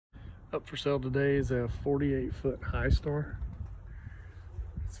Up for sale today is a 48-foot Hi-Star.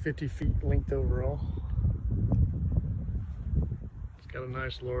 It's 50 feet length overall. It's got a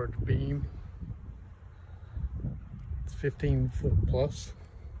nice large beam. It's 15 foot plus.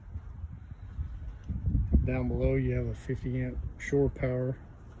 Down below you have a 50 amp shore power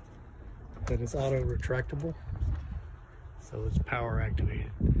that is auto retractable, so it's power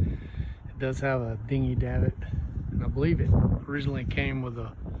activated. It does have a dinghy davit, and I believe it originally came with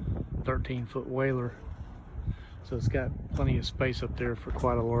a 13-foot whaler, so it's got plenty of space up there for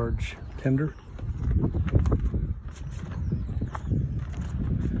quite a large tender.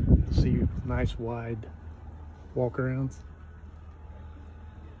 See nice wide walk arounds,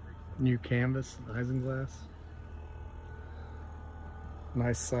 new canvas and isinglass,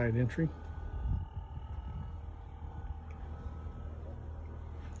 nice side entry.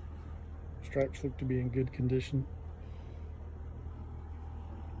 Stripes look to be in good condition.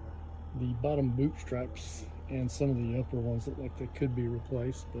 The bottom boot stripes and some of the upper ones look like they could be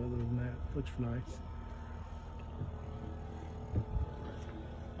replaced, but other than that, looks nice.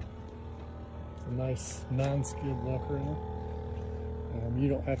 It's a nice non-skid walk around. You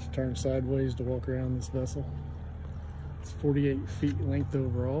don't have to turn sideways to walk around this vessel. It's 48 feet length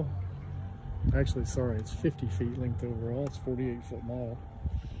overall. Actually, sorry, it's 50 feet length overall. It's 48 foot model.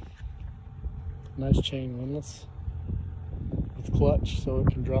 Nice chain windlass with clutch so it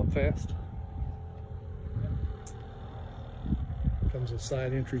can drop fast. Comes with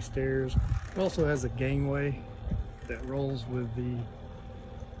side entry stairs. It also has a gangway that rolls with the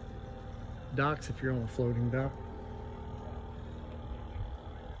docks if you're on a floating dock.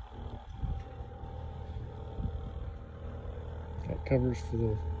 Got covers for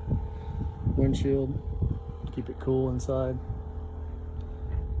the windshield, keep it cool inside.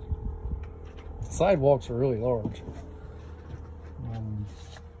 The sidewalks are really large.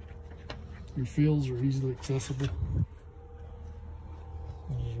 Your fields are easily accessible.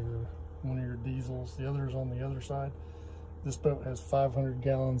 There's one of your diesels. The other is on the other side. This boat has 500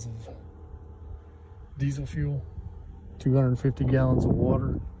 gallons of diesel fuel, 250 gallons of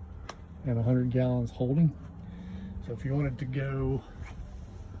water, and 100 gallons holding. So if you wanted to go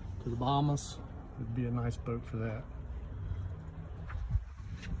to the Bahamas, it'd be a nice boat for that.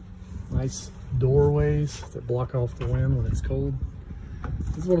 Nice doorways that block off the wind when it's cold.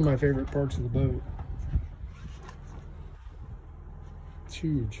 This is one of my favorite parts of the boat. It's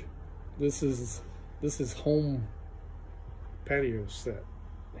huge. This is home patio set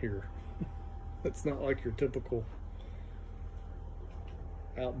here. It's not like your typical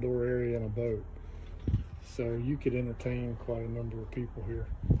outdoor area in a boat. So you could entertain quite a number of people here.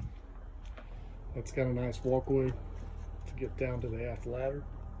 It's got a nice walkway to get down to the aft ladder.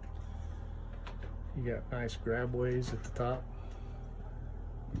 You got nice grabways at the top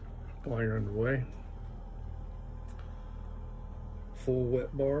while you're underway. Full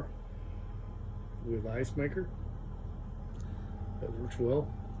wet bar with ice maker. That works well.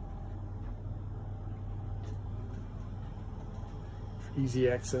 Easy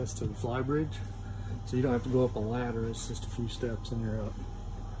access to the fly bridge, so you don't have to go up a ladder. It's just a few steps and you're up.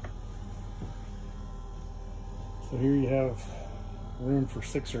 So here you have room for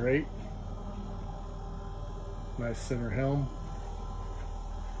 6 or 8. Nice center helm.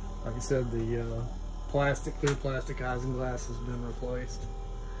 Like I said, the clear plastic isinglass has been replaced.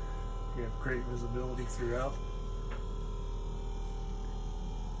 You have great visibility throughout.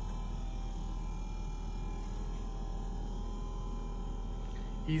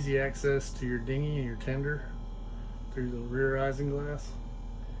 Easy access to your dinghy and your tender through the rear isinglass.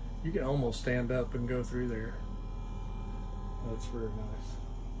 You can almost stand up and go through there. That's very nice.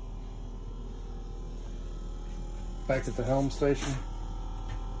 Back at the helm station,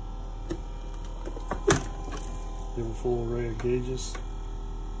 you have a full array of gauges,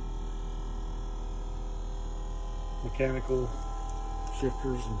 mechanical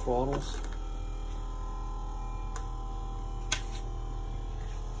shifters and throttles,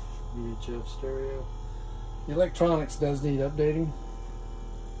 VHF stereo. The electronics does need updating.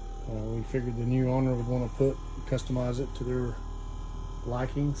 We figured the new owner would want to customize it to their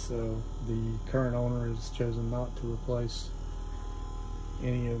liking, so the current owner has chosen not to replace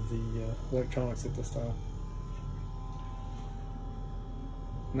any of the electronics at this time.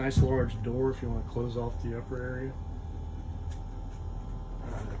 Nice large door if you want to close off the upper area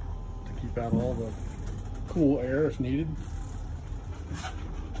to keep out all the cool air if needed.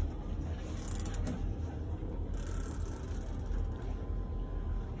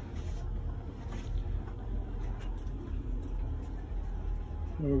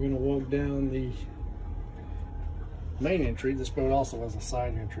 We're going to walk down the main entry. This boat also has a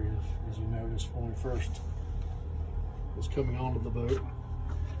side entry, as you noticed when we first was coming onto the boat.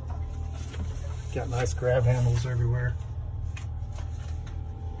 Got nice grab handles everywhere.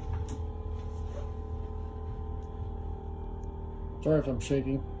 Sorry if I'm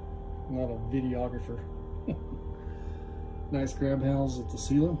shaking, I'm not a videographer. Nice grab handles at the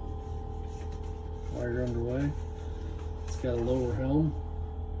ceiling while you're underway. It's got a lower helm.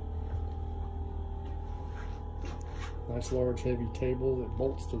 Nice large heavy table that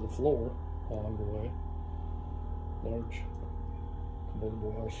bolts to the floor while underway. Large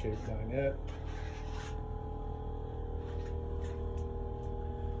convertible L-shaped dinette.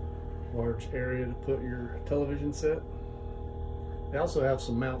 Large area to put your television set. They also have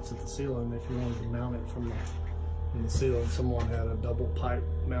some mounts at the ceiling if you wanted to mount it from the ceiling. Someone had a double pipe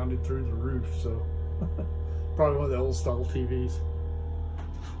mounted through the roof, so probably one of the old style TVs.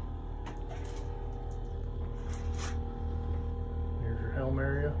 Here's your helm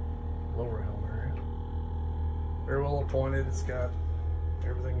area, lower helm area. Very well appointed. It's got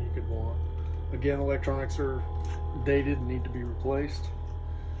everything you could want. Again, electronics are dated and need to be replaced.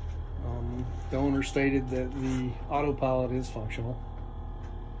 The owner stated that the autopilot is functional.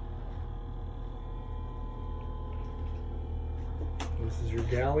 This is your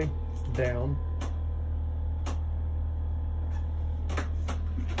galley down.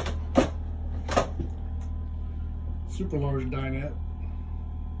 Super large dinette.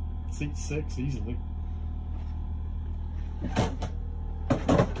 Seats 6 easily.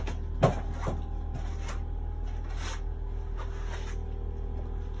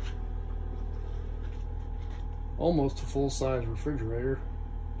 Almost a full-size refrigerator,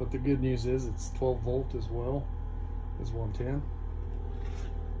 but the good news is it's 12 volt as well as 110.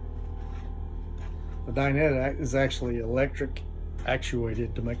 The dinette is actually electric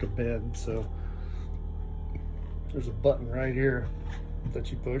actuated to make a bed, so there's a button right here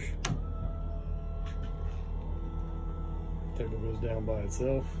that you push. Table goes down by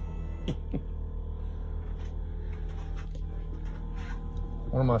itself.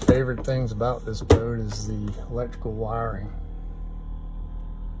 One of my favorite things about this boat is the electrical wiring.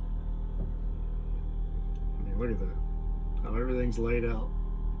 I mean, look at that. How everything's laid out.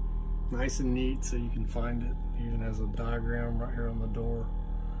 Nice and neat so you can find it. Even has a diagram right here on the door.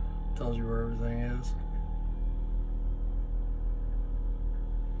 Tells you where everything is.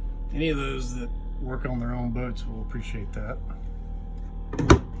 Any of those that work on their own boats will appreciate that.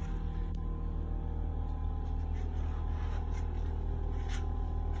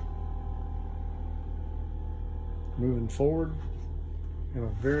 Moving forward, in a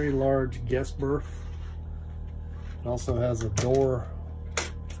very large guest berth. It also has a door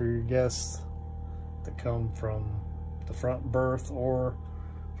for your guests that come from the front berth or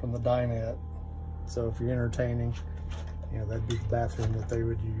from the dinette. So if you're entertaining, you know, that'd be the bathroom that they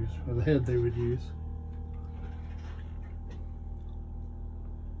would use, or the head they would use.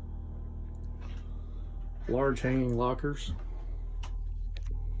 Large hanging lockers.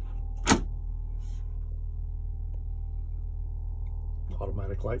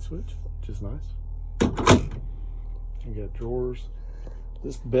 Automatic light switch, which is nice. You got drawers.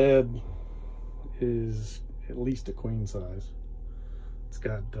 This bed is at least a queen size. It's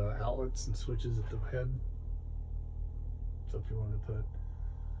got outlets and switches at the head. So if you wanted to put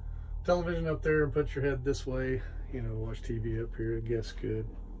television up there and put your head this way, you know, watch TV up here, I guess good.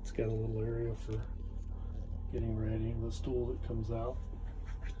 It's got a little area for getting ready. The stool that comes out.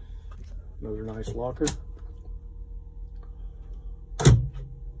 Another nice locker.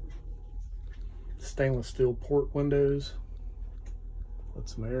 Stainless steel port windows. Let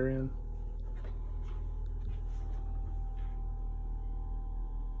some air in.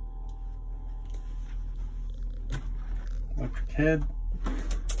 Electric head.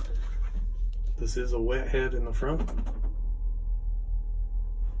 This is a wet head in the front.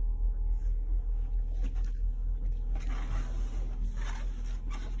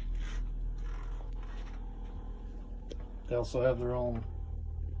 They also have their own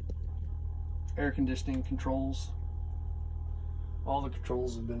air conditioning controls. All the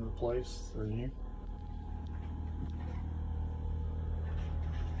controls have been replaced, they're new.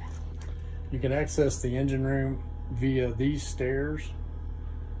 You can access the engine room via these stairs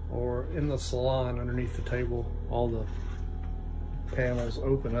or in the salon underneath the table. All the panels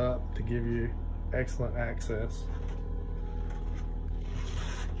open up to give you excellent access.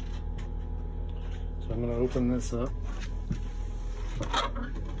 So I'm going to open this up.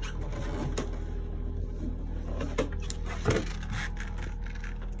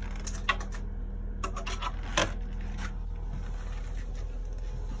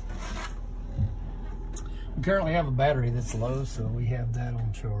 We currently have a battery that's low, so we have that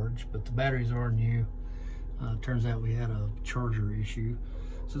on charge, but the batteries are new. Turns out we had a charger issue.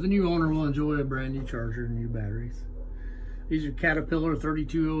 So the new owner will enjoy a brand new charger and new batteries. These are Caterpillar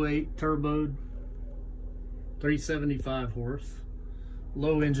 3208 turboed, 375 horse.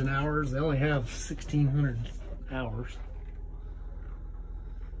 Low engine hours. They only have 1,600 hours.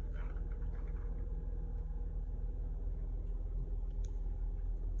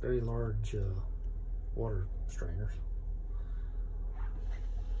 Very large water strainers.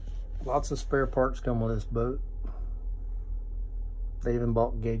 Lots of spare parts come with this boat. They even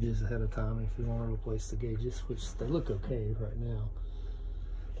bought gauges ahead of time if you want to replace the gauges, which they look okay right now.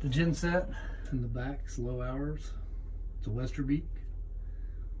 The genset in the back is low hours. It's a Westerbeek.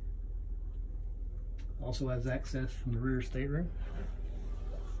 Also has access from the rear stateroom.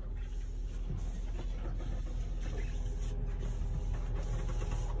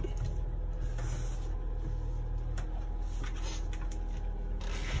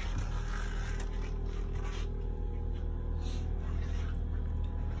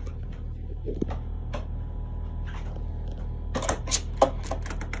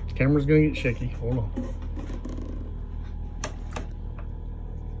 Camera's gonna get shaky. Hold on.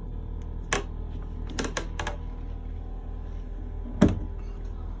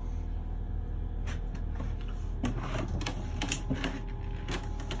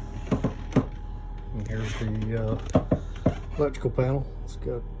 And here's the electrical panel. It's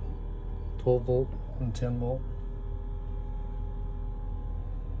got 12 volt and 10 volt.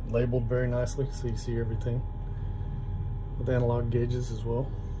 Labeled very nicely so you see everything. With analog gauges as well.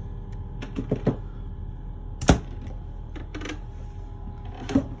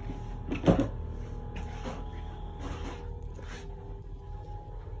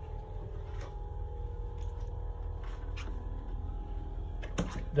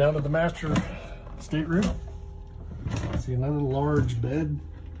 Down to the master stateroom. See another large bed.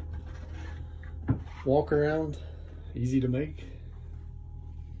 Walk around, easy to make.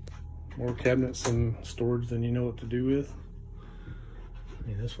 More cabinets and storage than you know what to do with.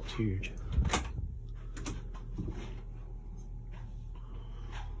 Yeah, this one's huge.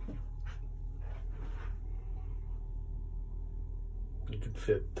 You could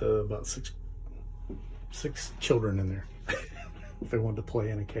fit about six children in there if they wanted to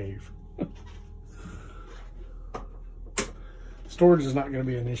play in a cave. Storage is not going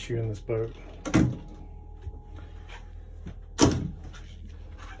to be an issue in this boat.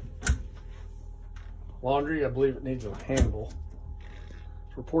 Laundry, I believe it needs a handle.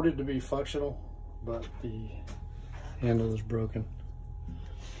 It's reported to be functional, but the handle is broken.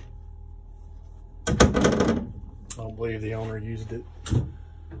 I don't believe the owner used it. It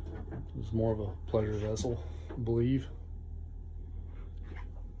was more of a pleasure vessel, I believe.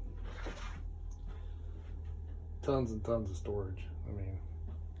 Tons and tons of storage. I mean,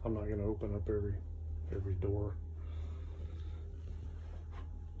 I'm not going to open up every door.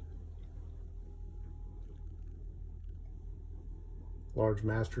 Large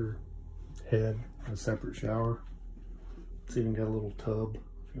master head, a separate shower. It's even got a little tub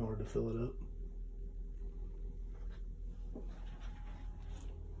if you wanted to fill it up.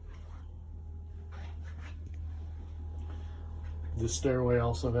 This stairway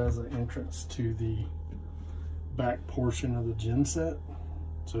also has an entrance to the back portion of the genset,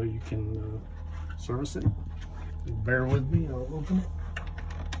 so you can service it. Bear with me, I'll open it.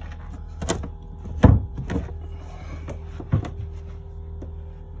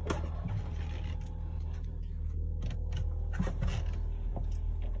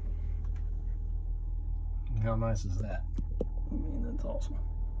 How nice is that? I mean, that's awesome.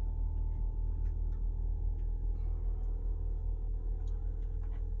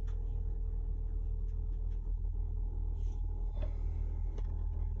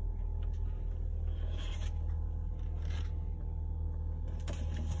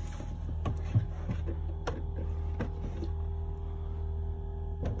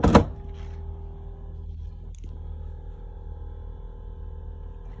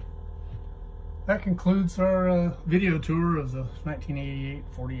 That concludes our video tour of the 1988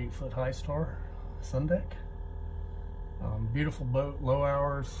 48-foot Hi-Star Sundeck. Beautiful boat, low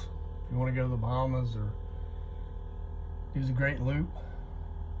hours. If you want to go to the Bahamas or use a great loop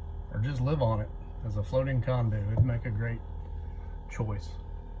or just live on it as a floating condo, it'd make a great choice.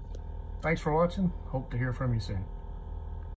 Thanks for watching. Hope to hear from you soon.